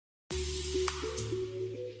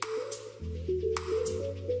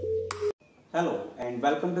Hello and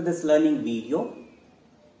welcome to this learning video.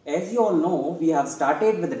 As you all know, we have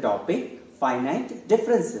started with the topic finite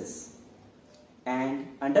differences. And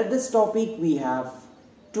under this topic we have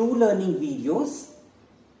two learning videos.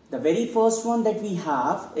 The very first one that we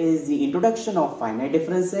have is the introduction of finite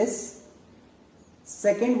differences.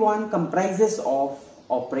 Second one comprises of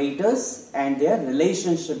operators and their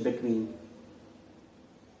relationship between.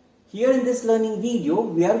 Here in this learning video,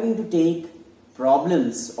 we are going to take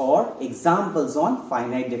problems or examples on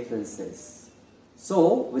finite differences.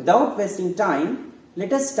 So, without wasting time,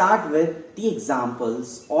 let us start with the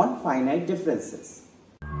examples on finite differences.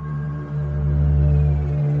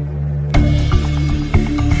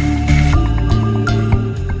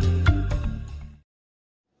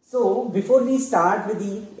 So, before we start with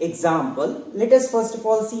the example, let us first of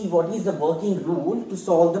all see what is the working rule to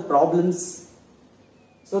solve the problems.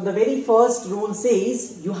 So the very first rule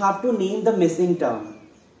says you have to name the missing term.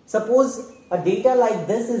 Suppose a data like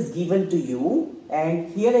this is given to you, and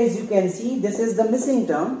here as you can see this is the missing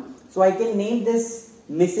term. So I can name this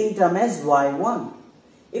missing term as y1.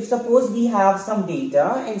 If suppose we have some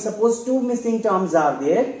data and suppose two missing terms are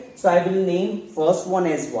there, so I will name first one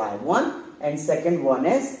as y1 and second one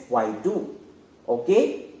as y2.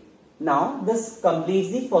 Okay. Now this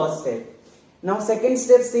completes the first step. Now second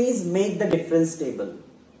step says make the difference table.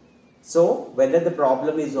 So, whether the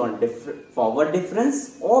problem is on forward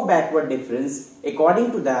difference or backward difference,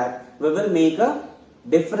 according to that, we will make a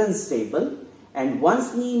difference table. And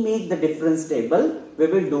once we make the difference table, we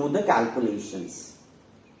will do the calculations.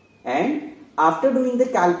 And after doing the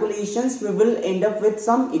calculations, we will end up with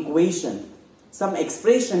some equation, some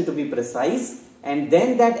expression to be precise. And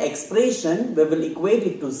then that expression, we will equate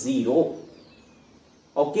it to 0.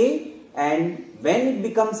 Okay. And when it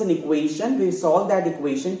becomes an equation, we solve that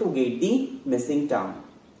equation to get the missing term.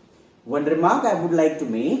 One remark I would like to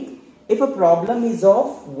make, if a problem is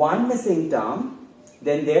of one missing term,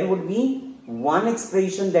 then there would be one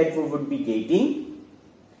expression that we would be getting.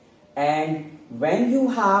 And when you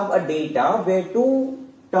have a data where two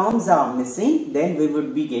terms are missing, then we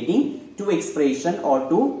would be getting two expressions or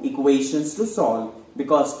two equations to solve.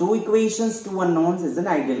 Because two equations, two unknowns is an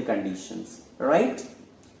ideal conditions, right?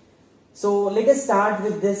 So let us start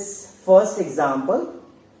with this first example.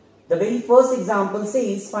 The very first example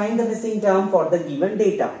says find the missing term for the given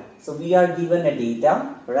data. So we are given a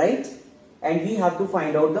data, right? And we have to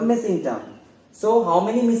find out the missing term. So how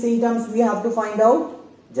many missing terms we have to find out?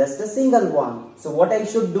 Just a single one. So what I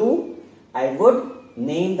should do? I would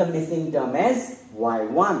name the missing term as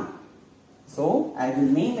y1. So I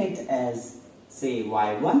will name it as say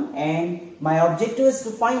y1, and my objective is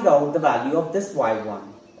to find out the value of this y1.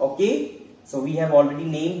 Okay, so we have already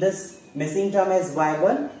named this missing term as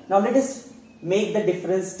y1. Now let us make the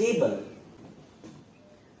difference table.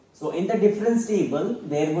 So in the difference table,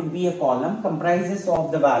 there would be a column comprises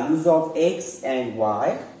of the values of x and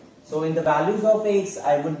y. So in the values of x,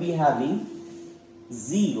 I would be having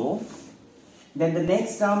 0. Then the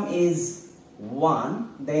next term is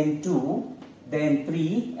 1, then 2, then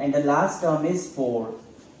 3, and the last term is 4.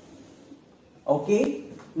 Okay,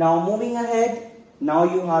 now moving ahead. Now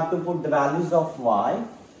you have to put the values of y.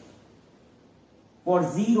 For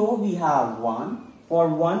 0 we have 1. For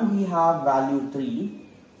 1 we have value 3.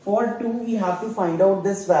 For 2 we have to find out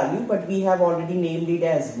this value, but we have already named it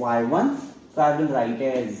as y1. So I will write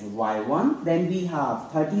as y1. Then we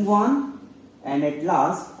have 31, and at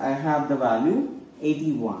last I have the value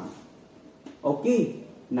 81. Okay.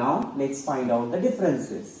 Now let's find out the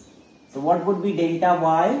differences. So what would be delta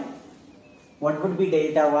y? What would be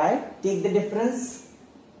delta y? Take the difference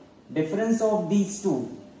of these two.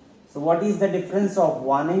 So what is the difference of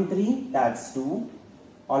 1 and 3? That's 2.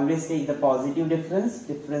 Always take the positive difference.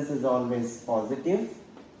 Difference is always positive.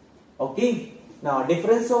 Okay. Now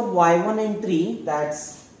difference of y1 and 3,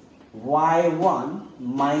 that's y1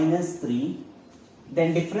 minus 3.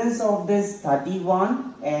 Then difference of this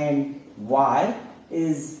 31 and y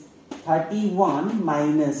is 31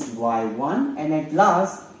 minus y1, and at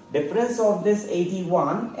last difference of this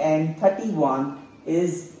 81 and 31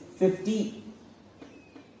 is 50.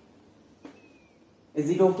 Is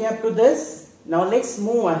it okay up to this? Now let's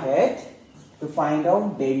move ahead to find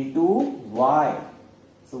out del 2y.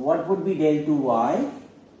 So what would be del 2y?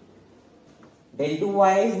 Del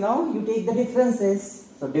 2y is, now you take the differences.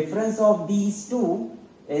 So difference of these two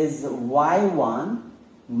is y1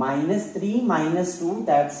 minus 3 minus 2,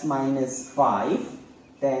 that's minus 5.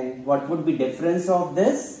 Then what would be difference of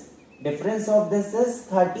this? Difference of this is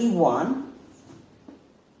 31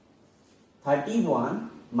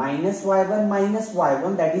 minus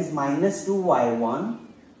y1, that is minus 2y1.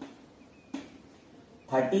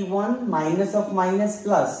 31 minus of minus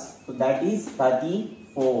plus. So that is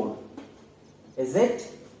 34. Is it?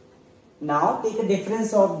 Now take a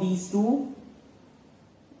difference of these two.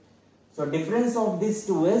 So difference of these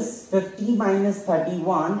two is 50 minus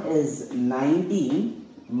 31 is 19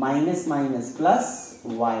 minus minus plus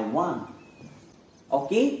y1.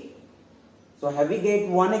 Okay. So have we get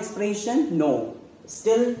one expression? No.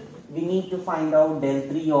 Still we need to find out del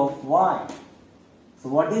 3 of y. So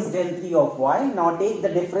what is del 3 of y? Now take the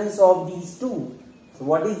difference of these two. So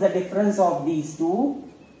what is the difference of these two?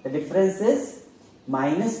 The difference is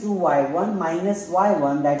minus 2y1 minus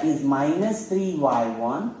y1, that is minus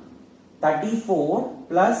 3y1. 34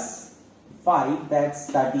 plus 5,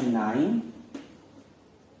 that's 39.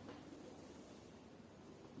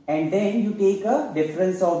 And then you take a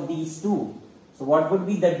difference of these two. So what would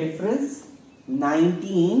be the difference?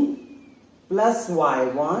 19 plus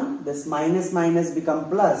y1. This minus minus become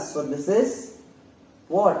plus. So this is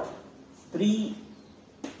what?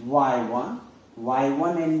 3y1.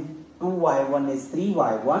 y1 and 2y1 is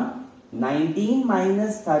 3y1. 19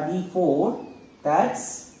 minus 34,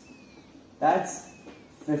 that's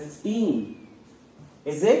 15.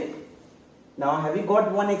 Is it? Now have you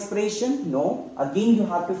got one expression? No. Again you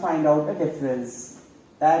have to find out a difference.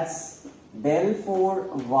 That's del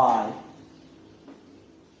 4y.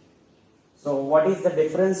 So what is the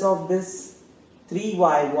difference of this?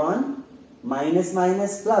 3y1 minus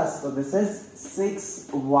minus plus. So this is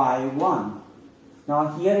 6y1.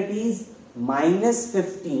 Now here it is minus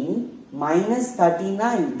 15 minus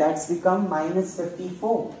 39. That's become minus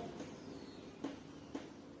 54.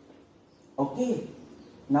 Okay.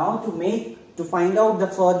 Now to find out the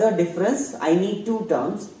further difference, I need two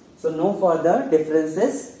terms. So no further difference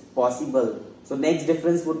is possible. So next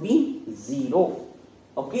difference would be 0.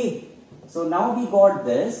 Okay. So now we got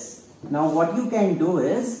this. Now what you can do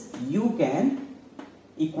is you can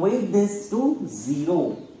equate this to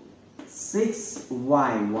 0.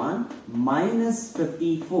 6y1 minus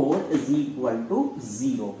 54 is equal to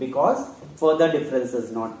 0 because further difference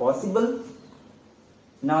is not possible.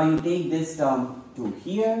 Now you take this term to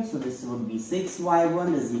here. So this would be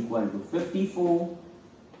 6y1 is equal to 54.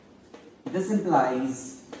 This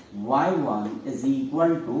implies y1 is equal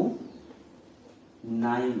to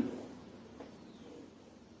 9.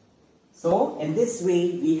 So in this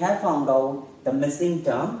way we have found out the missing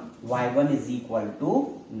term y1 is equal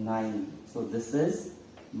to 9. So this is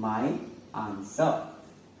my answer.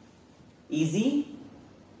 Easy?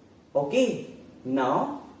 Okay.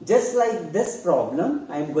 Now just like this problem,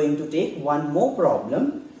 I am going to take one more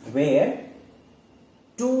problem where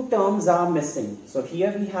two terms are missing. So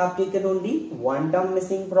here we have taken only one term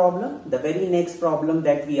missing problem. The very next problem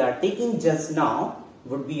that we are taking just now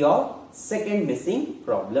would be our second missing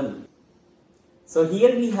problem. So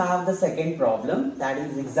here we have the second problem, that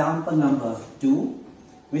is example number 2,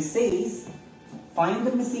 which says find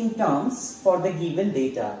the missing terms for the given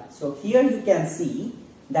data. So here you can see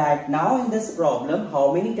that now in this problem,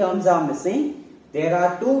 how many terms are missing? There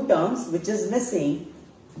are two terms which is missing,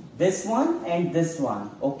 this one and this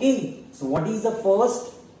one. Okay, so what is the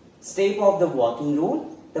first step of the working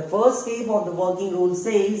rule? The first step of the working rule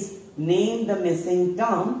says name the missing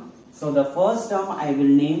term. So the first term I will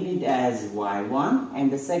name it as y1 and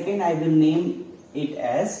the second I will name it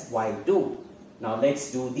as y2. Now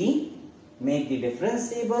let's make the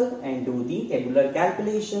difference table and do the tabular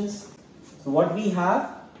calculations. So what we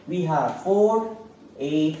have? We have 4,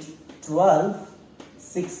 8, 12,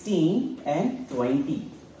 16 and 20.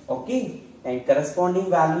 Okay, and corresponding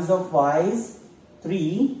values of y is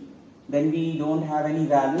 3. Then we don't have any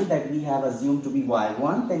value that we have assumed to be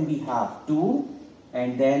y1. Then we have 2.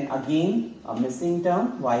 And then again a missing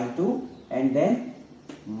term y2 and then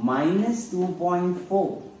minus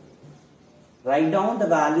 2.4. Write down the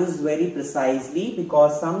values very precisely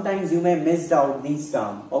because sometimes you may miss out these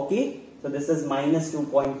terms. Okay, so this is minus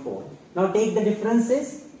 2.4. Now take the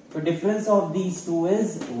differences. So difference of these two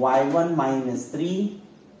is y1 minus 3.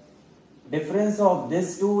 Difference of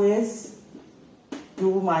this two is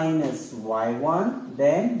 2 minus y1.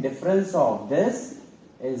 Then difference of this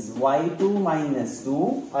is y2 minus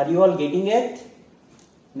 2. Are you all getting it?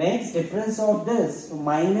 Next, difference of this, so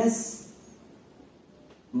minus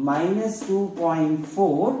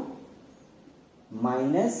 2.4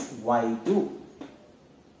 minus y2.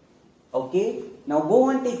 Okay, now go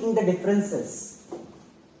on taking the differences.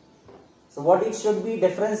 So what it should be?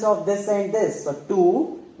 Difference of this and this. So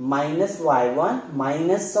 2 minus y1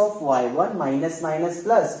 minus of y1 minus minus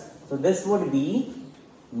plus. So this would be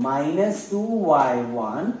minus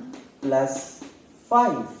 2y1 plus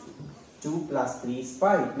 5. 2 plus 3 is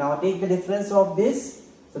 5. Now take the difference of this.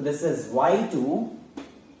 So this is y2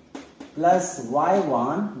 plus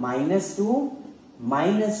y1 minus 2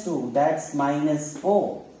 minus 2, that's minus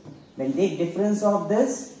 4. Then take difference of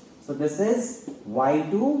this. So this is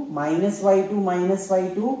y2 minus y2 minus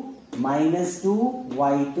y2 minus 2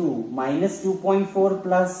 y2 minus 2.4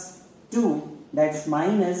 plus 2, that's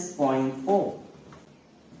minus 0.4.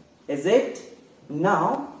 Is it?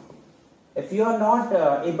 Now if you are not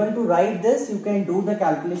able to write this, you can do the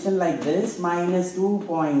calculation like this: minus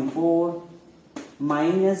 2.4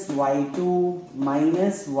 minus y2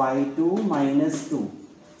 minus y2 minus 2.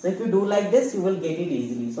 So if you do like this, you will get it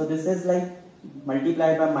easily. So this is like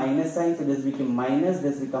multiplied by minus sign, so this become minus,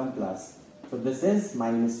 this become plus. So this is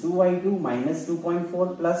minus 2y2 minus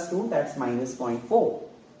 2.4 plus 2, that's minus 0.4.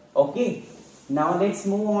 Okay. Now let's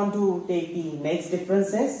move on to take the next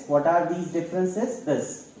differences. What are these differences?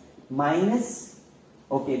 This minus,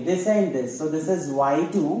 okay, this and this. So this is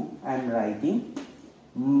y2, I am writing.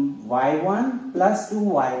 Y1 plus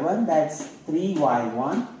 2y1, that's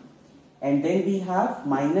 3y1. And then we have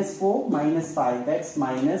minus 4 minus 5, that's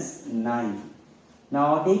minus 9.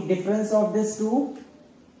 Now take difference of this 2.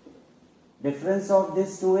 Difference of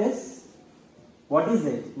this 2 is, what is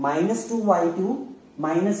it? Minus 2y2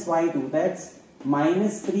 minus y2, that's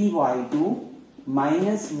minus 3y2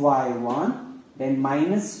 minus y1, then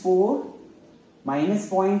minus 4 minus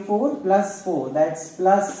 0.4 plus 4, that's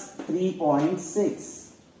plus 3.6.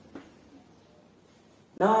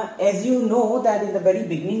 Now as you know that in the very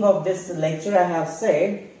beginning of this lecture I have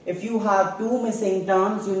said, if you have two missing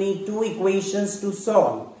terms, you need two equations to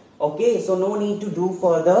solve. Okay, so no need to do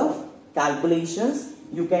further calculations.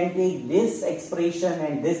 You can take this expression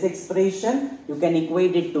and this expression, you can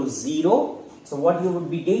equate it to 0. So what you would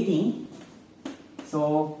be getting,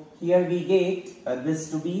 so here we get this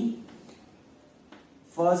to be,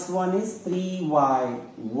 first one is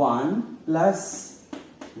 3y1 plus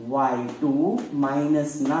y2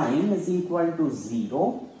 minus 9 is equal to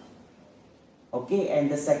 0. Okay, and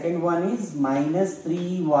the second one is minus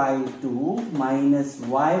 3y2 minus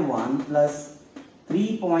y1 plus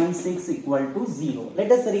 3.6 equal to 0.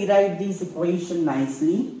 Let us rewrite this equation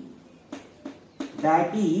nicely.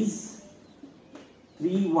 That is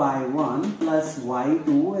 3y1 plus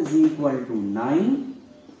y2 is equal to 9,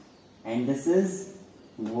 and this is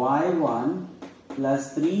y1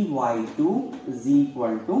 plus 3y2 is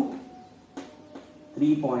equal to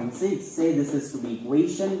 3.6. Say this is to be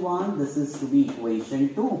equation 1, this is to be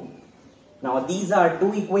equation 2. Now these are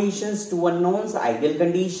two equations, two unknowns, ideal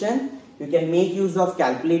condition. You can make use of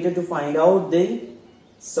calculator to find out the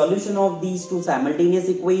solution of these two simultaneous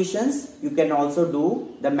equations. You can also do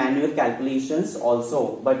the manual calculations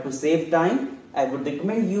also, but to save time I would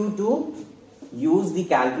recommend you to use the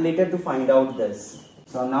calculator to find out this.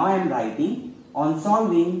 So now I am writing, on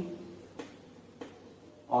solving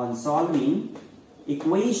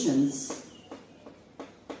equations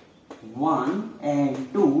 1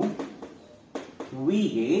 and 2, we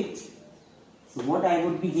get, so what I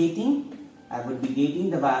would be getting? I would be getting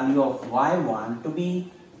the value of y1 to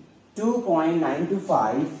be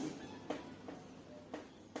 2.925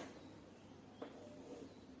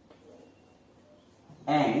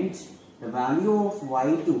 and the value of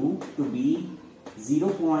y2 to be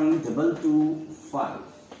 0.225.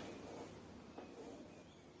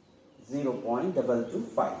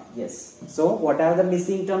 0.225, yes. So what are the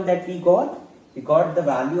missing term that we got? We got the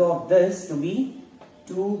value of this to be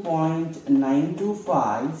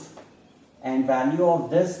 2.925 and value of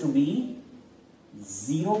this to be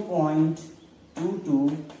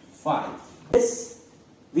 0.225. This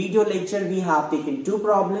video lecture we have taken two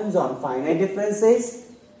problems on finite differences.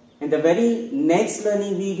 In the very next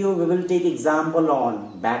learning video we will take example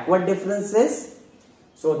on backward differences.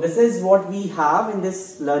 So this is what we have in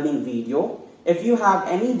this learning video. If you have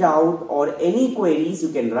any doubt or any queries, you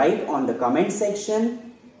can write on the comment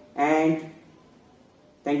section. And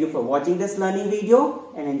thank you for watching this learning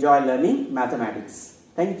video and enjoy learning mathematics.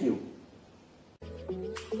 Thank you.